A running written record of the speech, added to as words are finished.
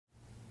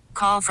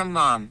call from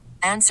mom.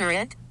 Answer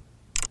it.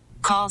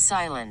 Call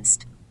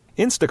silenced.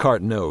 Instacart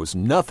knows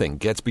nothing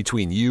gets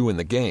between you and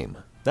the game.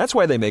 That's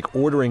why they make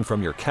ordering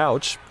from your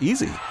couch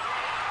easy.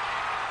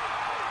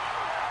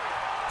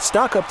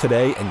 Stock up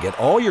today and get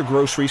all your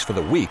groceries for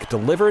the week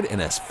delivered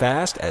in as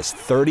fast as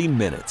 30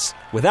 minutes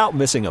without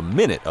missing a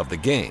minute of the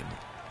game.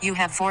 You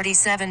have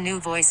 47 new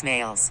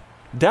voicemails.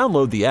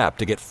 Download the app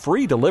to get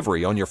free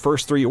delivery on your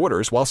first 3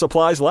 orders while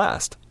supplies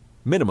last.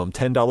 Minimum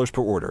 $10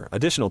 per order.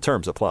 Additional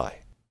terms apply.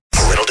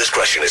 Parental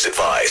discretion is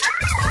advised.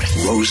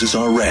 Roses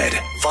are red,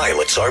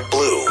 violets are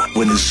blue.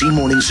 When the Z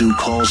Morning Zoo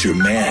calls your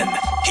man,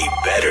 he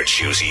better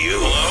choose you.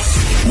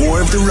 Hello?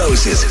 War of the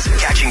Roses,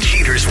 catching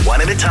cheaters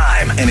one at a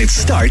time, and it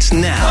starts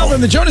now. From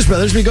the Jonas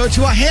Brothers, we go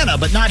to Hannah,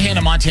 but not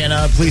Hannah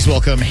Montana. Please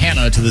welcome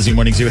Hannah to the Z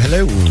Morning Zoo.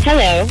 Hello.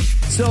 Hello.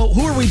 So,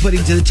 who are we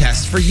putting to the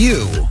test for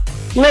you?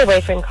 My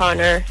boyfriend,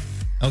 Connor.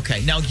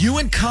 Okay, now you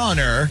and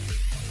Connor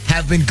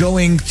have been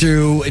going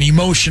through an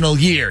emotional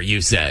year,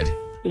 you said.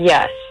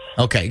 Yes.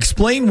 Okay,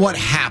 explain what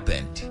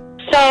happened.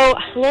 So, a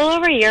little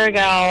over a year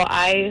ago,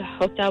 I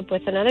hooked up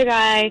with another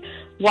guy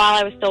while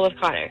I was still with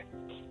Connor.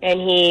 And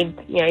he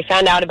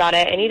found out about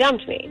it and he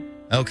dumped me.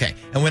 Okay,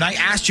 and when I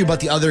asked you about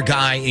the other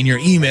guy in your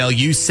email,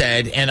 you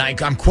said, and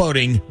I'm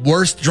quoting,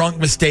 worst drunk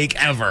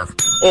mistake ever.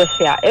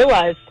 Yeah, it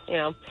was,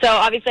 So,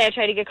 obviously, I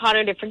tried to get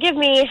Connor to forgive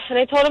me, and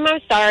I told him I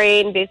was sorry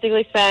and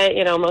basically spent,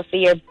 most of the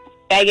year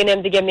begging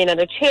him to give me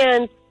another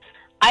chance.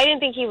 I didn't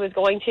think he was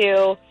going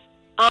to.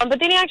 But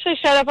then he actually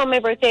showed up on my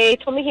birthday,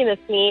 told me he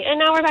missed me, and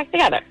now we're back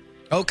together.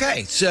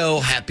 Okay, so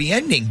happy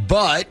ending,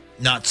 but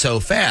not so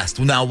fast.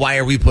 Now, why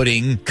are we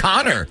putting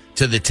Connor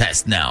to the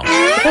test now?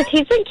 Because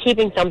he's been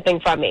keeping something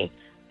from me,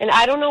 and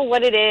I don't know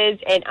what it is,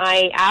 and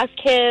I asked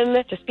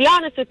him, just be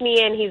honest with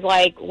me, and he's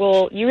like,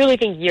 well, you really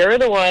think you're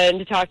the one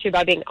to talk to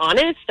about being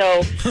honest?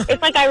 So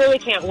it's like I really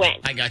can't win.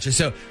 I got you.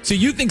 So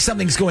you think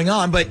something's going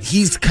on, but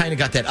he's kind of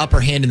got that upper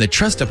hand in the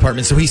trust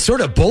department, so he's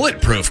sort of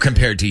bulletproof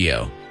compared to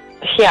you.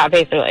 Yeah,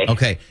 basically.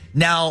 Okay.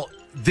 Now,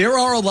 there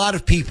are a lot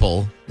of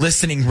people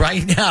listening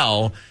right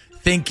now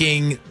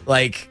thinking,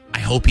 like, I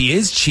hope he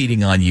is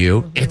cheating on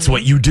you. It's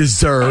what you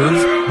deserve.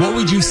 What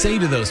would you say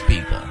to those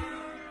people?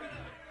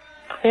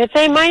 I'd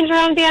say mind your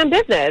own damn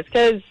business,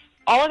 because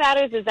all it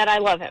matters is that I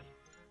love him.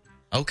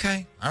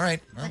 Okay. All right.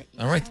 Well,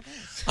 all right.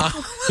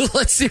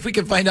 Let's see if we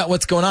can find out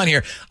what's going on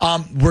here.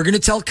 We're going to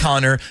tell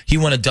Connor he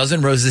won a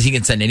dozen roses. He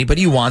can send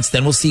anybody he wants.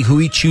 Then we'll see who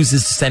he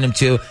chooses to send him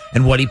to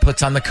and what he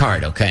puts on the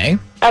card, okay?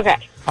 Okay.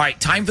 All right,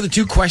 time for the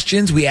 2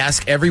 questions. We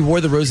ask every War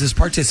of the Roses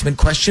participant.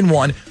 Question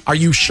 1, are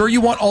you sure you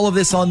want all of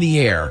this on the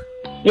air?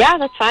 Yeah,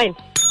 that's fine.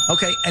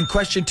 Okay, and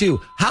question 2,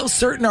 how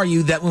certain are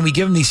you that when we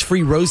give him these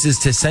free roses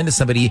to send to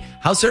somebody,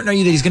 how certain are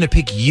you that he's going to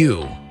pick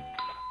you?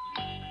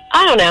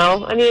 I don't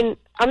know. I mean,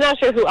 I'm not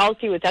sure who else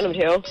he would send him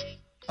to.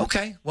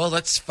 Okay, well,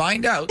 let's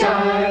find out.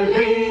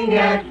 Darling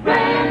at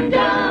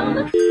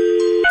random.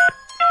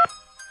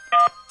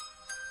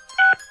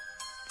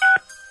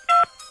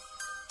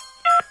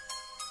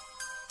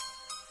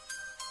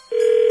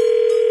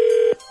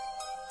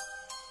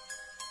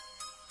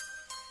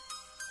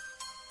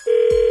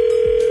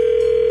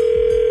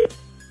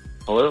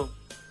 Hello?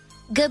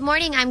 Good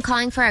morning. I'm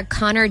calling for a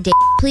Connor date,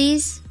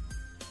 please.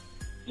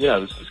 Yeah,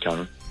 this is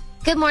Connor.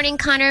 Good morning,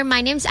 Connor.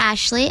 My name's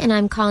Ashley, and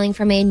I'm calling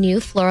from a new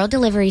floral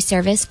delivery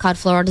service called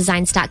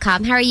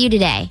floraldesigns.com. How are you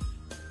today?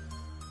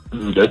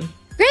 Good.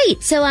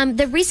 Great. So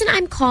the reason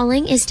I'm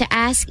calling is to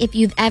ask if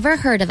you've ever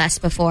heard of us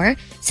before.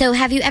 So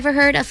have you ever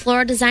heard of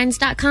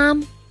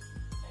floraldesigns.com?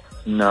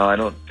 No, I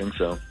don't think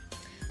so.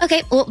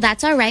 Okay, well,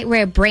 that's all right.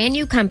 We're a brand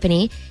new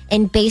company,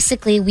 and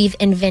basically we've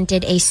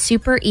invented a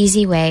super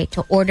easy way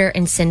to order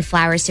and send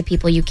flowers to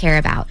people you care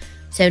about.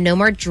 So no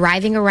more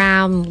driving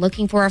around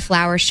looking for a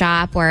flower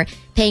shop or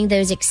paying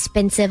those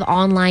expensive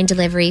online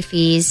delivery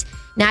fees.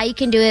 Now you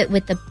can do it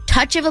with the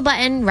touch of a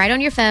button right on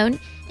your phone.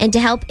 And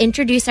to help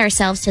introduce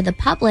ourselves to the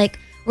public,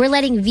 we're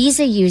letting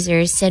Visa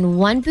users send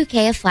 1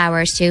 bouquet of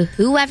flowers to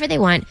whoever they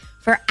want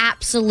for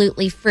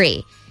absolutely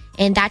free.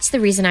 And that's the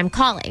reason I'm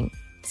calling.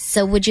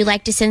 So would you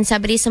like to send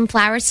somebody some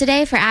flowers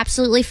today for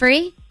absolutely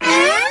free?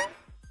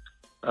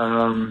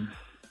 No,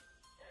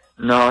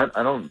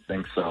 I don't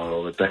think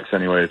so, but thanks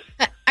anyways.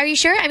 Are you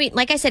sure? I mean,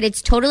 like I said,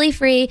 it's totally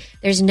free.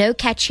 There's no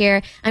catch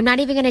here. I'm not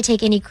even going to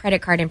take any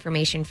credit card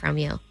information from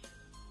you.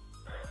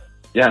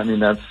 Yeah, I mean,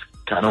 that's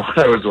kind of what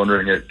I was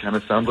wondering. It kind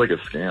of sounds like a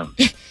scam.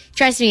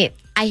 Trust me,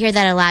 I hear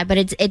that a lot, but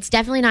it's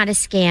definitely not a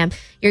scam.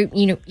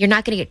 You're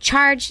not going to get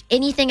charged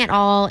anything at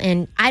all,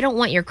 and I don't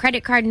want your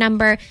credit card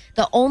number.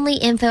 The only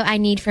info I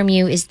need from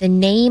you is the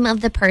name of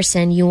the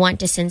person you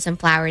want to send some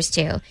flowers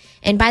to.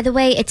 And by the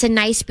way, it's a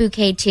nice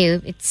bouquet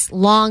too. It's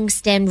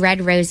long-stemmed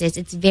red roses.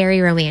 It's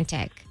very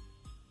romantic.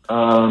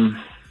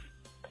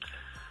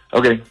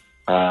 Okay.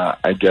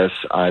 I guess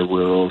I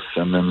will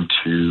send them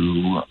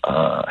to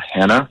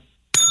Hannah.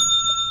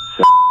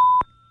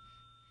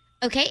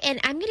 Okay, and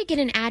I'm going to get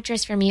an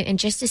address from you in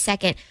just a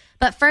second.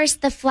 But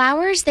first, the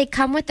flowers, they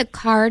come with a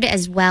card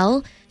as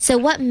well. So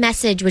what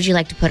message would you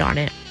like to put on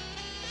it?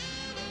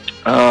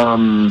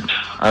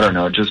 I don't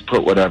know. Just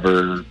put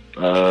whatever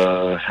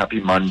Happy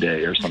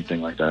Monday or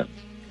something like that.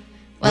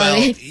 Well,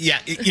 yeah,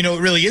 it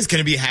really is going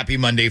to be a happy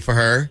Monday for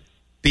her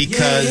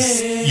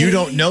because you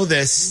don't know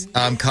this,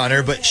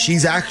 Connor, but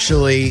she's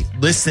actually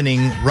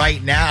listening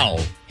right now.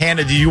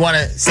 Hannah, do you want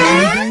to say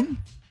anything?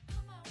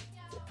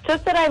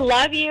 Just that I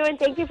love you and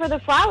thank you for the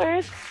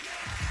flowers.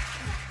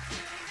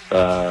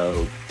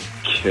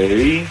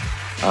 Okay.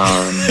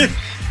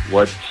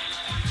 What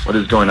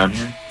is going on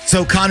here?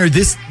 So, Connor,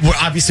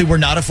 we're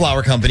not a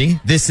flower company.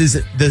 This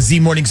is the Z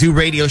Morning Zoo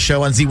radio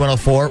show on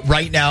Z104.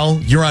 Right now,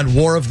 you're on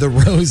War of the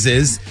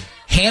Roses.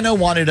 Hannah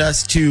wanted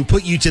us to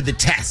put you to the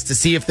test to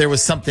see if there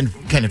was something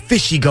kind of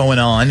fishy going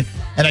on.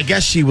 And I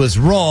guess she was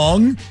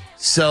wrong.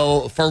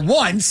 So, for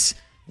once,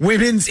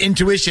 women's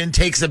intuition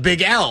takes a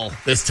big L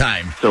this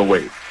time. So,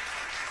 wait.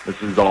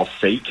 This is all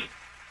fake?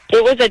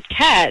 It was a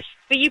test,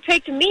 but you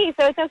picked me,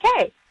 so it's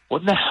okay.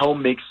 What in the hell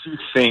makes you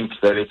think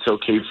that it's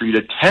okay for you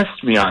to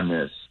test me on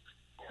this?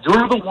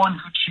 You're the one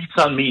who cheats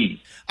on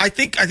me. I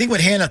think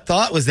what Hannah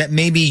thought was that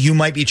maybe you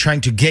might be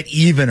trying to get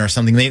even or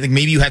something.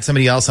 Maybe you had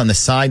somebody else on the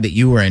side that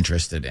you were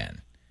interested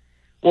in.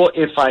 Well,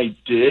 if I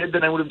did,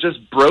 then I would have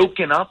just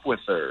broken up with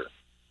her.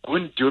 I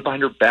wouldn't do it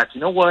behind her back.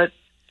 You know what?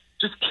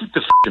 Just keep the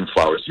f***ing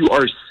flowers. You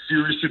are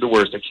seriously the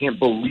worst. I can't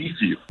believe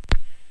you.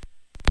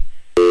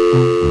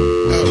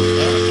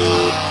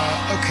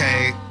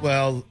 Okay.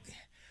 Well,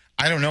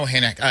 I don't know,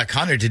 Hannah.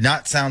 Connor did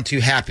not sound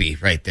too happy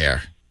right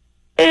there.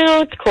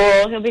 Oh, it's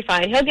cool. He'll be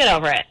fine. He'll get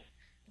over it.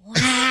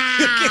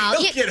 Wow.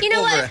 You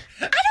know what?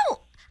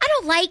 I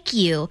don't like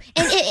you.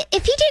 And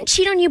if he didn't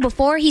cheat on you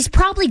before, he's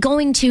probably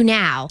going to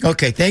now.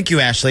 Okay, thank you,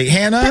 Ashley.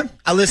 Hannah,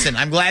 listen,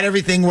 I'm glad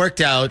everything worked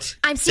out.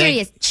 I'm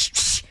serious.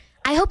 Shh.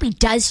 I hope he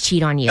does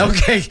cheat on you.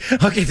 Okay,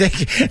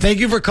 thank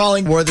you for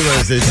calling War of the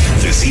Roses.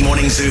 The Z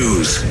Morning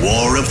Zoo's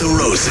War of the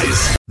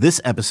Roses.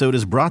 This episode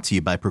is brought to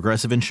you by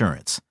Progressive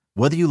Insurance.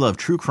 Whether you love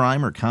true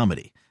crime or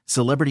comedy,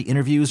 celebrity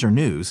interviews or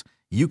news,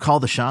 you call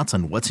the shots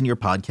on what's in your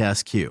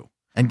podcast queue.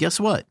 And guess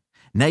what?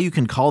 Now you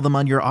can call them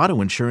on your auto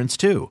insurance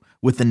too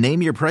with the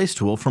Name Your Price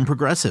tool from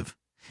Progressive.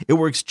 It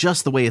works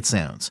just the way it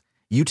sounds.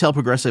 You tell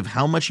Progressive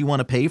how much you want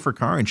to pay for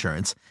car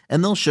insurance,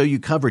 and they'll show you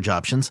coverage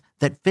options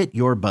that fit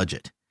your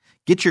budget.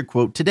 Get your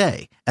quote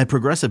today at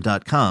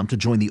Progressive.com to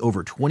join the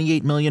over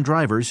 28 million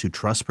drivers who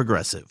trust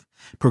Progressive.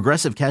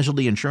 Progressive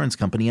Casualty Insurance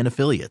Company and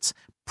Affiliates.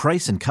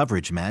 Price and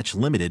coverage match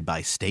limited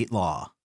by state law.